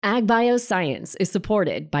Ag Bioscience is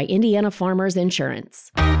supported by Indiana Farmers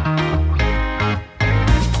Insurance.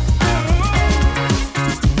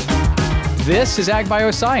 This is Ag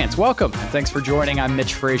Bioscience. Welcome, and thanks for joining. I'm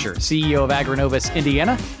Mitch Frazier, CEO of Agronovus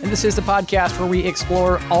Indiana, and this is the podcast where we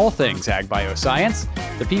explore all things Ag Bioscience,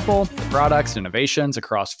 the people, the products, innovations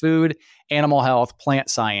across food, animal health, plant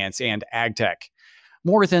science, and ag tech.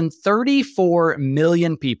 More than 34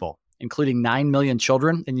 million people, including 9 million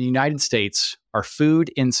children in the United States, are food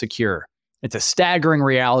insecure. It's a staggering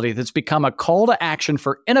reality that's become a call to action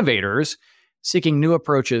for innovators seeking new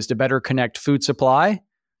approaches to better connect food supply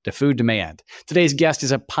to food demand. Today's guest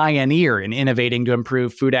is a pioneer in innovating to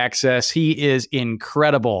improve food access. He is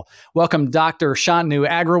incredible. Welcome, Dr. Shantanu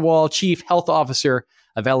Agrawal, Chief Health Officer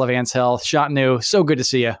of Elevance Health. Shantanu, so good to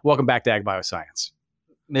see you. Welcome back to Ag Bioscience.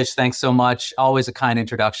 Mitch, thanks so much. Always a kind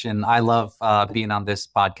introduction. I love being on this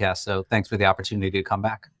podcast, so thanks for the opportunity to come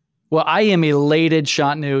back. Well, I am elated,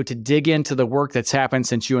 Shantanu, to dig into the work that's happened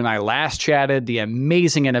since you and I last chatted, the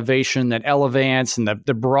amazing innovation that Elevance and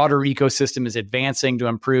the broader ecosystem is advancing to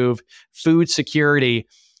improve food security.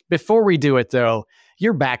 Before we do it, though,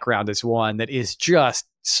 your background is one that is just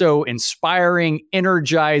so inspiring,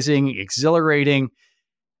 energizing, exhilarating.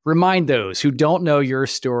 Remind those who don't know your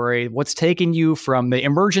story, what's taken you from the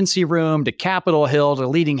emergency room to Capitol Hill to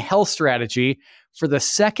leading health strategy for the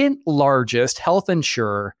second largest health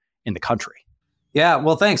insurer in the country. Yeah,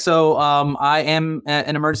 well, thanks. So I am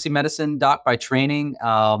an emergency medicine doc by training.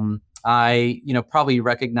 I probably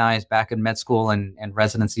recognized back in med school and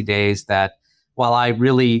residency days that while I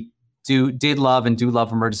really did love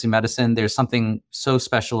emergency medicine, there's something so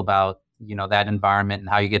special about, that environment and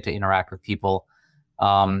how you get to interact with people.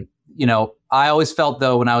 I always felt,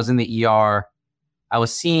 though, when I was in the ER, I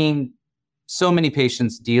was seeing so many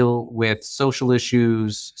patients deal with social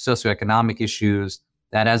issues, socioeconomic issues,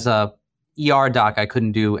 that as a ER doc, I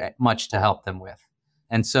couldn't do much to help them with.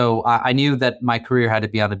 And so I knew that my career had to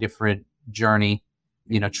be on a different journey,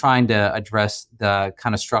 trying to address the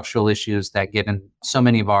kind of structural issues that get in so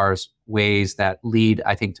many of our ways that lead,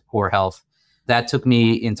 I think, to poor health. That took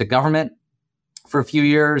me into government for a few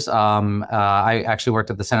years. I actually worked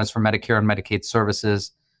at the Centers for Medicare and Medicaid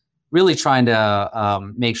Services, really trying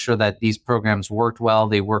to make sure that these programs worked well.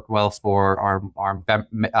 They worked well for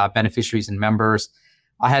our beneficiaries and members.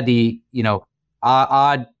 I had the,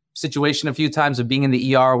 odd situation a few times of being in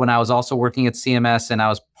the ER when I was also working at CMS and I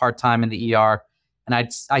was part-time in the ER.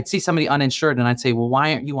 And I'd see somebody uninsured and I'd say, well,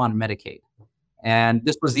 why aren't you on Medicaid? And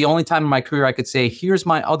this was the only time in my career I could say, here's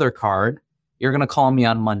my other card. You're going to call me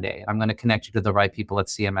on Monday. I'm going to connect you to the right people at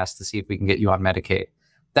CMS to see if we can get you on Medicaid.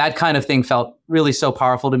 That kind of thing felt really so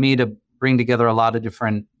powerful to me to bring together a lot of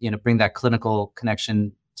different, bring that clinical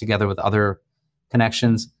connection together with other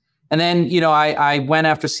connections. And then, I went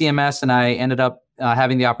after CMS and I ended up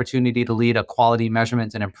having the opportunity to lead a quality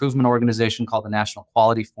measurement and improvement organization called the National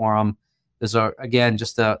Quality Forum. There's, again,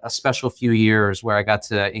 just a special few years where I got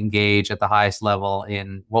to engage at the highest level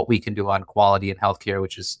in what we can do on quality in healthcare,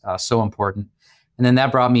 which is so important. And then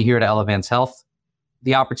that brought me here to Elevance Health.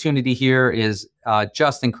 The opportunity here is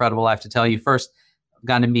just incredible. I have to tell you, first, I've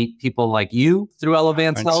gotten to meet people like you through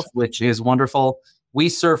Elevance Health, which is wonderful. We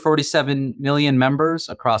serve 47 million members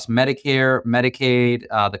across Medicare, Medicaid,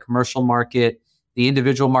 the commercial market, the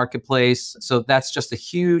individual marketplace. So that's just a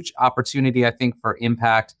huge opportunity, I think, for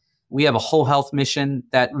impact. We have a whole health mission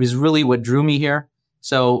that is really what drew me here.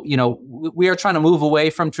 So, we are trying to move away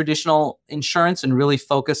from traditional insurance and really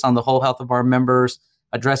focus on the whole health of our members,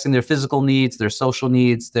 addressing their physical needs, their social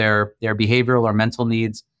needs, their behavioral or mental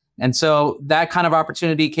needs. And so that kind of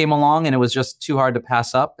opportunity came along and it was just too hard to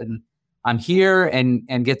pass up. And I'm here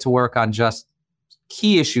and get to work on just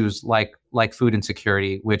key issues like food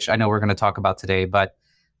insecurity, which I know we're going to talk about today. But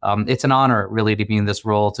it's an honor really to be in this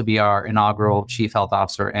role, to be our inaugural Chief Health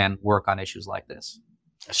Officer and work on issues like this.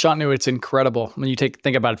 Shantanu, it's incredible when you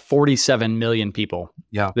think about 47 million people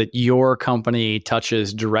that your company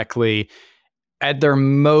touches directly at their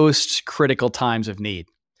most critical times of need.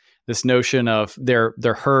 This notion of they're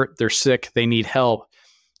hurt, they're sick, they need help.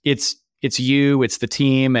 It's you, it's the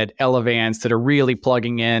team at Elevance that are really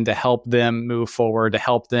plugging in to help them move forward, to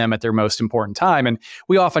help them at their most important time. And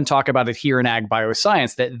we often talk about it here in Ag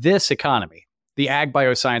Bioscience that this economy, the Ag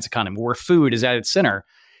Bioscience economy, where food is at its center,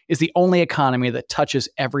 is the only economy that touches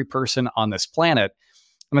every person on this planet.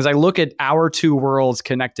 And as I look at our two worlds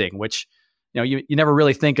connecting, which you never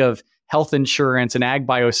really think of health insurance and ag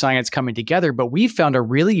bioscience coming together, but we've found a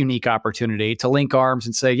really unique opportunity to link arms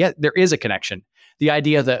and say, yeah, there is a connection. The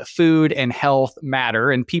idea that food and health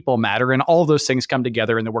matter and people matter and all of those things come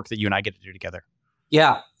together in the work that you and I get to do together.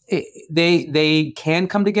 Yeah, they can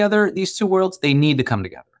come together, these two worlds. They need to come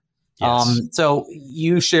together. Yes. So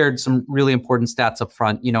you shared some really important stats up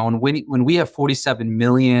front. And when we have 47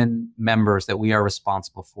 million members that we are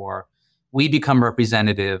responsible for, we become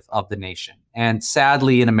representative of the nation. And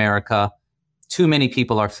sadly, in America, too many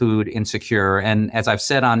people are food insecure. And as I've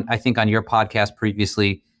said I think on your podcast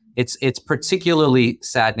previously, it's particularly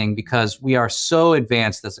saddening because we are so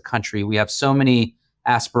advanced as a country. We have so many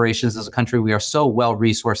aspirations as a country. We are so well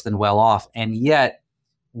resourced and well off, and yet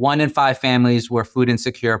 1 in 5 families were food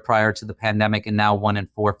insecure prior to the pandemic, and now 1 in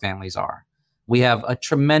 4 families are. We have a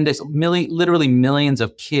tremendous, literally millions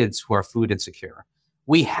of kids who are food insecure.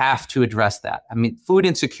 We have to address that. I mean, food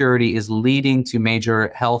insecurity is leading to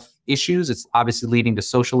major health issues. It's obviously leading to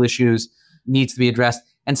social issues, needs to be addressed.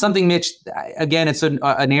 And something, Mitch, again, it's an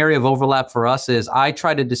area of overlap for us, is I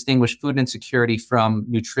try to distinguish food insecurity from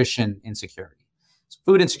nutrition insecurity.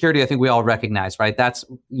 Food insecurity, I think we all recognize, right? That's,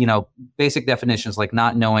 basic definitions like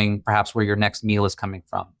not knowing perhaps where your next meal is coming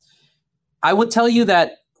from. I would tell you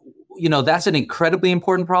that, that's an incredibly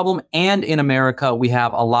important problem. And in America, we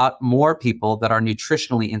have a lot more people that are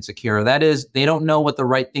nutritionally insecure. That is, they don't know what the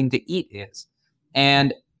right thing to eat is.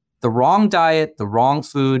 And the wrong diet, the wrong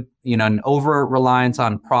food, an over-reliance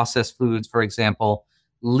on processed foods, for example,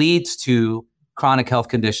 leads to chronic health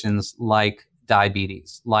conditions like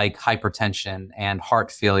diabetes, like hypertension and heart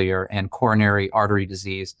failure and coronary artery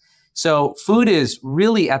disease. So food is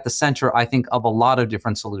really at the center, I think, of a lot of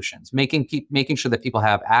different solutions, making sure that people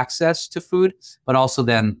have access to food, but also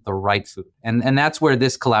then the right food. And that's where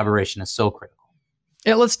this collaboration is so critical.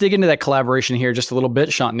 Yeah, let's dig into that collaboration here just a little bit,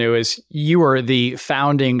 Shantanu. As you are the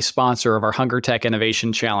founding sponsor of our Hunger Tech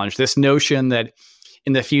Innovation Challenge, this notion that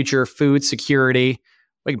in the future, food security,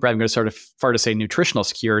 we can probably go sort of far to say nutritional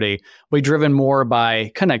security, will be driven more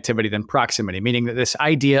by connectivity than proximity, meaning that this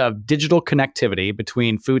idea of digital connectivity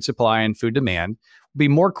between food supply and food demand will be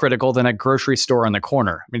more critical than a grocery store on the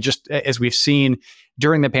corner. I mean, just as we've seen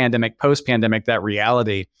during the pandemic, post-pandemic, that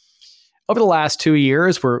reality. Over the last 2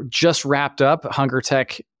 years, we're just wrapped up Hunger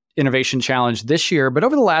Tech Innovation Challenge this year, but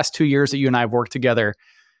over the last 2 years that you and I have worked together,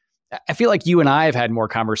 I feel like you and I have had more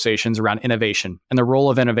conversations around innovation and the role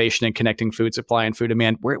of innovation in connecting food supply and food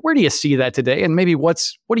demand. Where do you see that today? And maybe what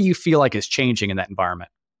do you feel like is changing in that environment?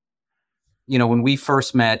 When we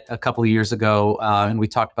first met a couple of years ago and we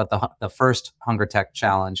talked about the first Hunger Tech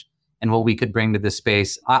Challenge and what we could bring to this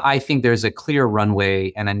space, I think there's a clear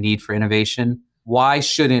runway and a need for innovation. Why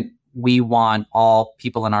shouldn't we want all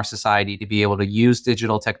people in our society to be able to use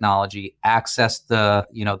digital technology, access the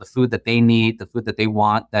food that they need, the food that they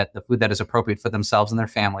want, the food that is appropriate for themselves and their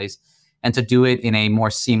families, and to do it in a more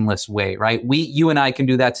seamless way, right? You and I can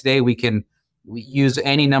do that today. We use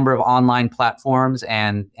any number of online platforms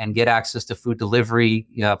and get access to food delivery,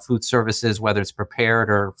 food services, whether it's prepared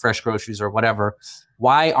or fresh groceries or whatever.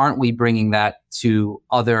 Why aren't we bringing that to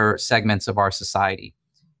other segments of our society?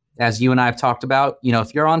 As you and I have talked about,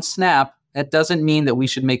 if you're on SNAP, that doesn't mean that we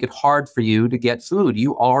should make it hard for you to get food.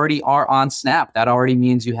 You already are on SNAP. That already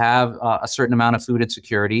means you have a certain amount of food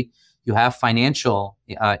insecurity. You have financial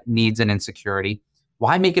needs and insecurity.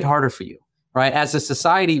 Why make it harder for you, right? As a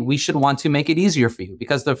society, we should want to make it easier for you,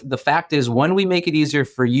 because the fact is, when we make it easier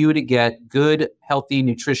for you to get good, healthy,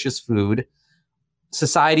 nutritious food,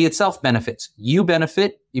 society itself benefits. You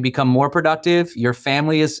benefit. You become more productive. Your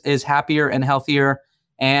family is happier and healthier.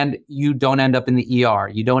 And you don't end up in the ER.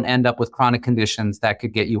 You don't end up with chronic conditions that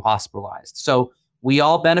could get you hospitalized. So we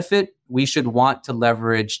all benefit. We should want to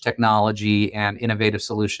leverage technology and innovative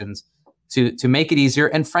solutions to make it easier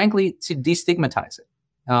and, frankly, to destigmatize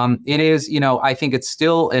it. It is, I think it's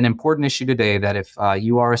still an important issue today that if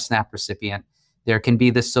you are a SNAP recipient, there can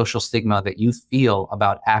be this social stigma that you feel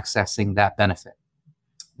about accessing that benefit.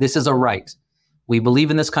 This is a right. We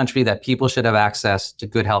believe in this country that people should have access to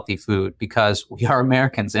good, healthy food because we are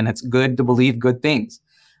Americans and it's good to believe good things.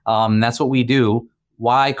 That's what we do.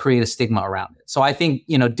 Why create a stigma around it? So I think,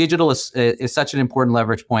 digital is such an important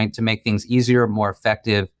leverage point to make things easier, more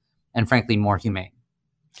effective, and frankly, more humane.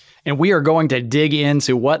 And we are going to dig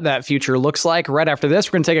into what that future looks like right after this.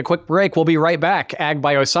 We're going to take a quick break. We'll be right back. Ag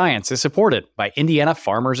Bioscience is supported by Indiana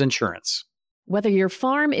Farmers Insurance. Whether your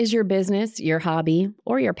farm is your business, your hobby,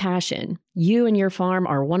 or your passion, you and your farm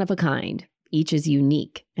are one of a kind. Each is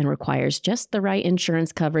unique and requires just the right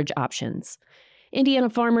insurance coverage options. Indiana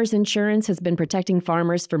Farmers Insurance has been protecting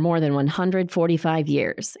farmers for more than 145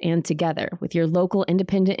 years, and together with your local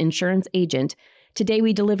independent insurance agent, today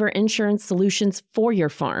we deliver insurance solutions for your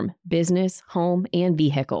farm, business, home, and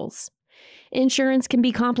vehicles. Insurance can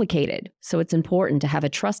be complicated, so it's important to have a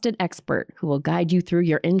trusted expert who will guide you through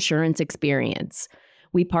your insurance experience.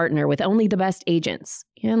 We partner with only the best agents,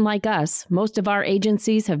 and like us, most of our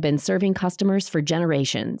agencies have been serving customers for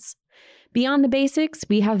generations. Beyond the basics,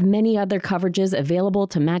 we have many other coverages available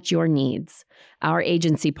to match your needs. Our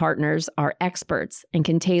agency partners are experts and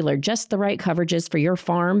can tailor just the right coverages for your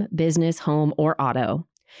farm, business, home, or auto.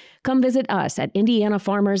 Come visit us at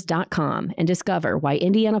indianafarmers.com and discover why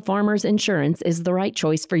Indiana Farmers Insurance is the right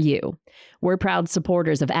choice for you. We're proud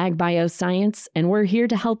supporters of Ag Bioscience, and we're here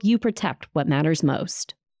to help you protect what matters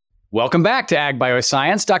most. Welcome back to Ag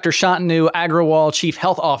Bioscience. Dr. Shantanu Agrawal, Chief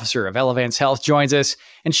Health Officer of Elevance Health, joins us.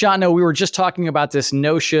 And Shantanu, we were just talking about this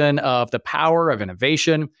notion of the power of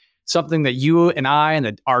innovation, something that you and I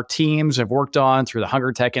and our teams have worked on through the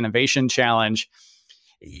Hunger Tech Innovation Challenge.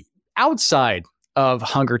 Outside of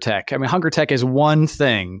Hunger Tech, I mean, Hunger Tech is one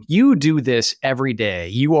thing. You do this every day.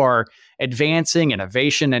 You are advancing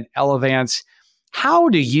innovation at Elevance. How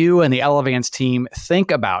do you and the Elevance team think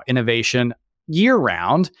about innovation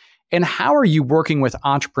year-round? And how are you working with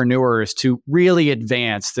entrepreneurs to really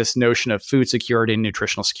advance this notion of food security and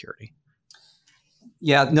nutritional security?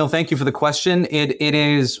 Yeah, no, thank you for the question. It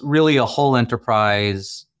is really a whole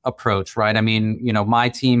enterprise approach, right? I mean, my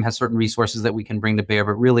team has certain resources that we can bring to bear,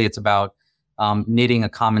 but really it's about knitting a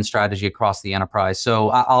common strategy across the enterprise. So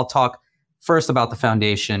I'll talk first about the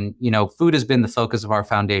foundation. Food has been the focus of our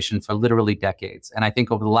foundation for literally decades. And I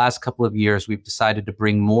think over the last couple of years, we've decided to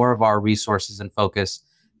bring more of our resources and focus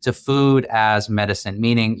to food as medicine,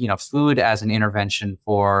 meaning, food as an intervention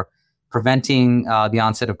for preventing the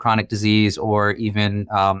onset of chronic disease or even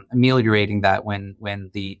ameliorating that when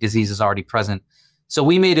the disease is already present. So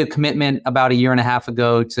we made a commitment about a year and a half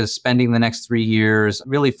ago to spending the next 3 years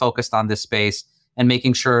really focused on this space and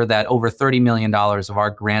making sure that over $30 million of our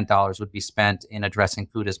grant dollars would be spent in addressing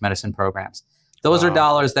food as medicine programs. Those are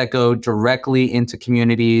dollars that go directly into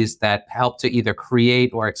communities that help to either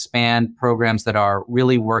create or expand programs that are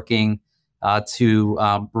really working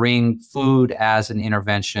to bring food as an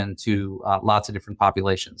intervention to lots of different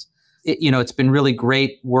populations. It's been really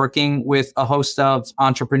great working with a host of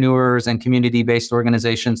entrepreneurs and community-based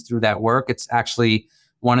organizations through that work. It's actually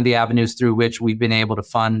one of the avenues through which we've been able to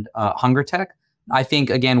fund Hunger Tech. I think,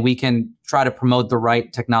 again, we can try to promote the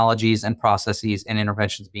right technologies and processes and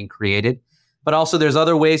interventions being created. But also there's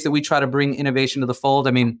other ways that we try to bring innovation to the fold.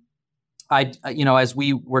 I mean, as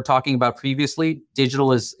we were talking about previously,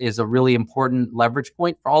 digital is a really important leverage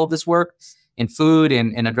point for all of this work in food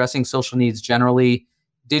and addressing social needs generally.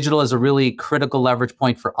 Digital is a really critical leverage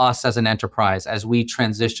point for us as an enterprise as we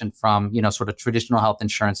transition from, sort of traditional health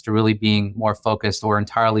insurance to really being more focused or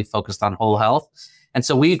entirely focused on whole health. And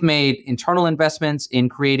so we've made internal investments in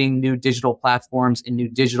creating new digital platforms and new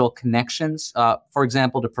digital connections, for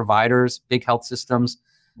example, to providers, big health systems.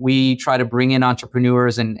 We try to bring in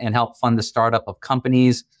entrepreneurs and help fund the startup of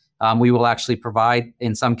companies. We will actually provide,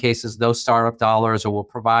 in some cases, those startup dollars, or we'll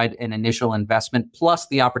provide an initial investment plus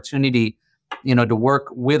the opportunity, to work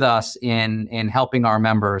with us in helping our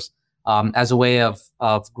members as a way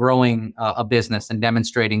of growing a business and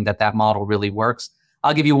demonstrating that model really works.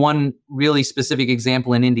 I'll give you one really specific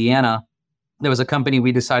example in Indiana. There was a company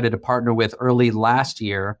we decided to partner with early last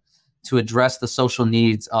year to address the social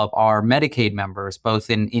needs of our Medicaid members, both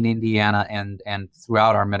in Indiana and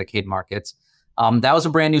throughout our Medicaid markets. That was a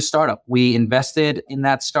brand new startup. We invested in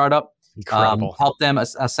that startup, helped them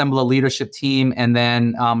assemble a leadership team, and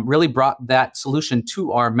then really brought that solution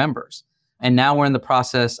to our members. And now we're in the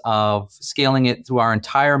process of scaling it through our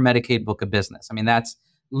entire Medicaid book of business. I mean, that's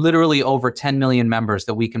literally over 10 million members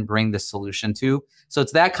that we can bring this solution to. So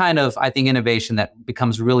it's that kind of, I think, innovation that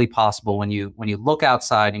becomes really possible when you look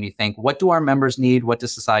outside and you think, what do our members need? What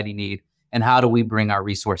does society need? And how do we bring our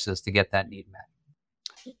resources to get that need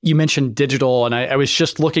met? You mentioned digital, and I was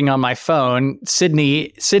just looking on my phone.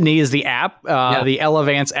 Sydney is the app, the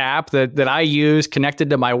Elevance app that I use, connected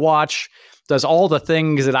to my watch, does all the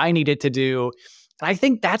things that I need it to do. And I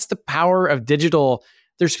think that's the power of digital.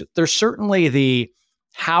 There's certainly the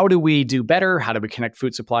how do we do better? How do we connect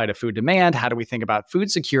food supply to food demand? How do we think about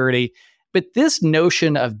food security? But this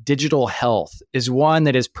notion of digital health is one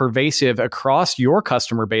that is pervasive across your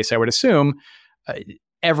customer base, I would assume.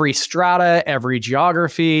 Every strata, every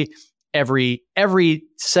geography, every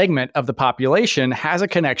segment of the population has a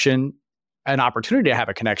connection, an opportunity to have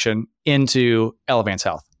a connection into Elevance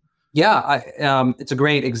Health. Yeah, it's a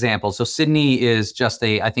great example. So Sydney is just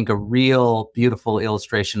I think a real beautiful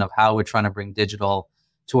illustration of how we're trying to bring digital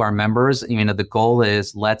to our members. The goal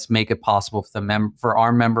is let's make it possible for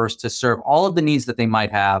our members to serve all of the needs that they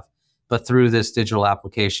might have, but through this digital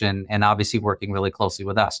application, and obviously working really closely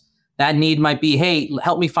with us. That need might be, hey,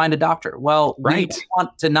 help me find a doctor. Well, we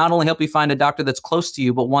want to not only help you find a doctor that's close to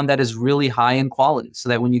you, but one that is really high in quality, so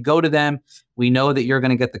that when you go to them, we know that you're going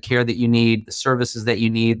to get the care that you need, the services that you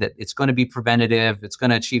need, that it's going to be preventative, it's going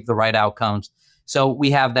to achieve the right outcomes. So we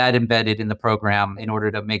have that embedded in the program in order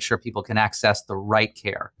to make sure people can access the right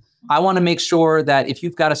care. I want to make sure that if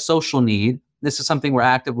you've got a social need, this is something we're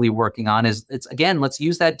actively working on, let's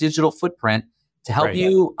use that digital footprint to help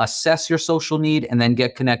you assess your social need and then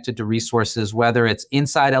get connected to resources, whether it's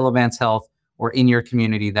inside Elevance Health or in your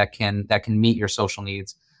community that can meet your social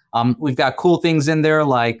needs. We've got cool things in there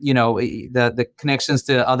like, the connections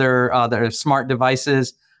to other smart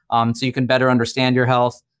devices, so you can better understand your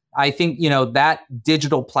health. I think, that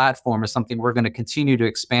digital platform is something we're going to continue to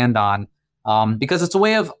expand on, because it's a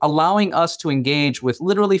way of allowing us to engage with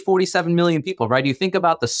literally 47 million people, right? You think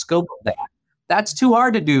about the scope of that. That's too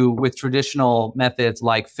hard to do with traditional methods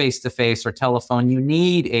like face-to-face or telephone. You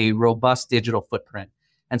need a robust digital footprint.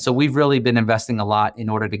 And so we've really been investing a lot in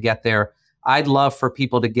order to get there. I'd love for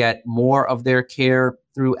people to get more of their care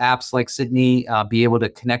through apps like Sydney, be able to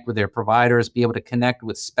connect with their providers, be able to connect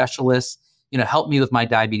with specialists, help me with my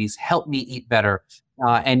diabetes, help me eat better.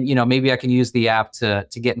 And maybe I can use the app to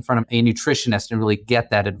get in front of a nutritionist and really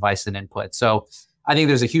get that advice and input. So I think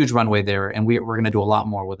there's a huge runway there, and we're going to do a lot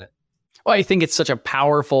more with it. Well, I think it's such a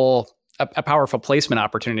powerful placement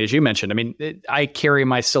opportunity, as you mentioned. I mean, I carry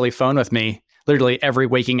my silly phone with me literally every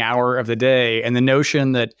waking hour of the day. And the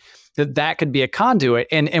notion that could be a conduit.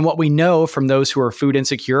 And what we know from those who are food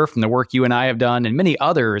insecure, from the work you and I have done and many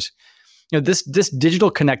others, this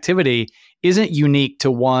digital connectivity isn't unique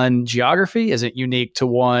to one geography, isn't unique to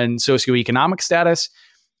one socioeconomic status.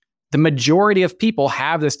 The majority of people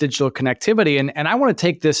have this digital connectivity. And I want to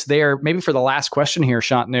take this there, maybe for the last question here,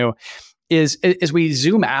 Shantanu, is as we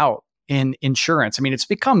zoom out in insurance. I mean, it's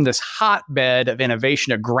become this hotbed of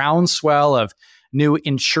innovation, a groundswell of new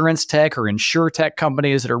insurance tech or insurtech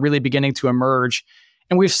companies that are really beginning to emerge.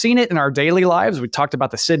 And we've seen it in our daily lives. We talked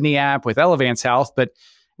about the Sydney app with Elevance Health, but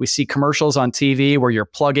we see commercials on TV where you're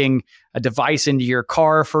plugging a device into your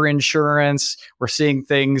car for insurance. We're seeing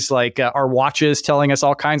things like our watches telling us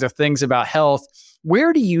all kinds of things about health.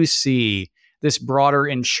 Where do you see this broader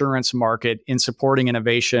insurance market in supporting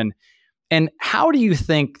innovation? And how do you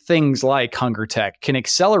think things like HungerTech can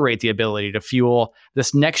accelerate the ability to fuel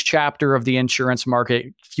this next chapter of the insurance market,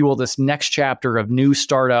 fuel this next chapter of new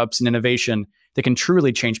startups and innovation that can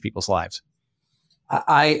truly change people's lives?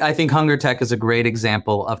 I think HungerTech is a great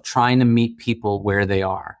example of trying to meet people where they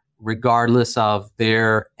are, regardless of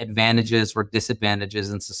their advantages or disadvantages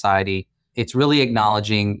in society. It's really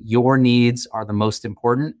acknowledging your needs are the most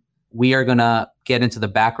important. We are going to get into the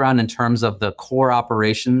background in terms of the core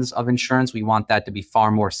operations of insurance. We want that to be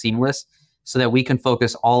far more seamless so that we can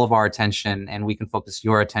focus all of our attention and we can focus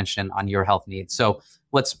your attention on your health needs. So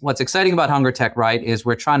what's exciting about HungerTech, right, is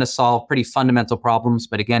we're trying to solve pretty fundamental problems,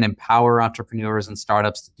 but again, empower entrepreneurs and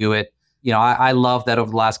startups to do it. I love that over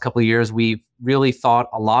the last couple of years, we've really thought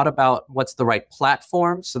a lot about what's the right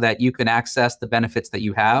platform so that you can access the benefits that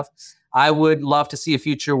you have. I would love to see a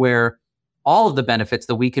future where all of the benefits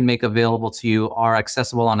that we can make available to you are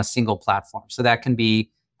accessible on a single platform. So that can be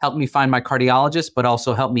help me find my cardiologist, but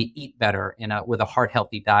also help me eat better with a heart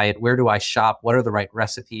healthy diet. Where do I shop? What are the right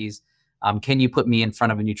recipes? Can you put me in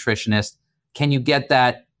front of a nutritionist? Can you get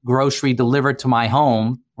that grocery delivered to my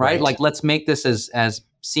home? Right? Like, let's make this as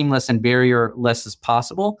seamless and barrierless as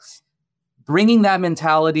possible. Bringing that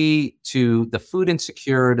mentality to the food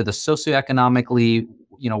insecure, to the socioeconomically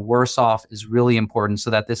worse off is really important so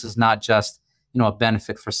that this is not just, a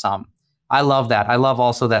benefit for some. I love that. I love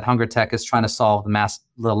also that HungerTech is trying to solve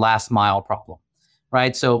the last mile problem,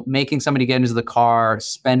 right? So making somebody get into the car,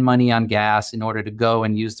 spend money on gas in order to go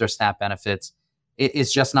and use their SNAP benefits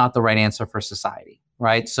is just not the right answer for society,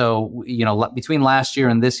 right? So, between last year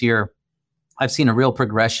and this year, I've seen a real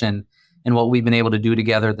progression in what we've been able to do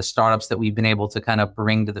together, the startups that we've been able to kind of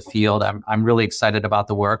bring to the field. I'm really excited about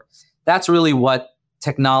the work. That's really what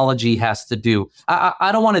technology has to do.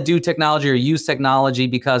 I don't want to do technology or use technology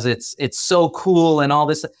because it's so cool and all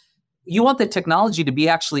this. You want the technology to be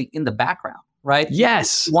actually in the background, right?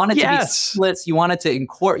 Yes. You want it to be splits. You want it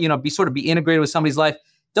to be integrated with somebody's life.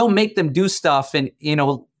 Don't make them do stuff and,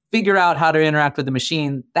 figure out how to interact with the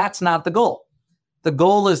machine. That's not the goal. The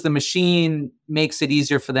goal is the machine makes it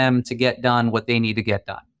easier for them to get done what they need to get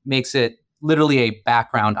done. Makes it literally a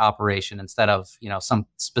background operation instead of, some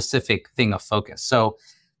specific thing of focus. So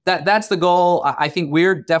that's the goal. I think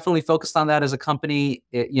we're definitely focused on that as a company,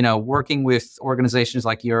 working with organizations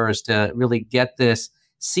like yours to really get this,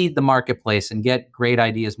 seed the marketplace and get great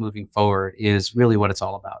ideas moving forward is really what it's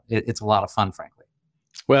all about. It's a lot of fun, frankly.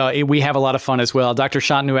 Well, we have a lot of fun as well. Dr.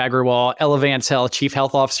 Shantanu Agrawal, Elevance Health Chief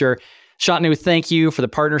Health Officer. Shantanu, thank you for the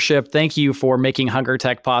partnership. Thank you for making Hunger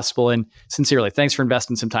Tech possible. And sincerely, thanks for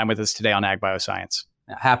investing some time with us today on Ag Bioscience.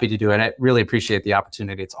 Happy to do it. I really appreciate the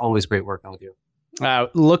opportunity. It's always great working with you.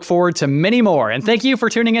 Look forward to many more. And thank you for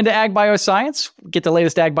tuning into Ag Bioscience. Get the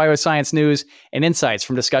latest Ag Bioscience news and insights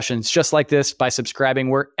from discussions just like this by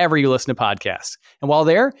subscribing wherever you listen to podcasts. And while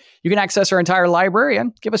there, you can access our entire library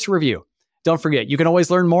and give us a review. Don't forget, you can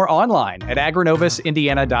always learn more online at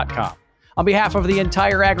agrinovusindiana.com. On behalf of the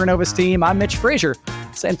entire AgriNovus team, I'm Mitch Frazier,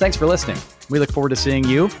 saying thanks for listening. We look forward to seeing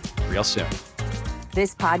you real soon.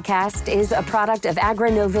 This podcast is a product of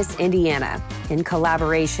AgriNovus Indiana in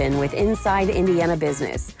collaboration with Inside Indiana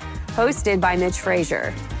Business. Hosted by Mitch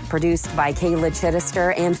Frazier. Produced by Kayla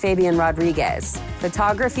Chittister and Fabian Rodriguez.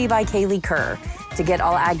 Photography by Kaylee Kerr. To get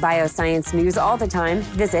all Ag Bioscience news all the time,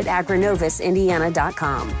 visit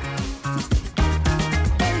agrinovusindiana.com.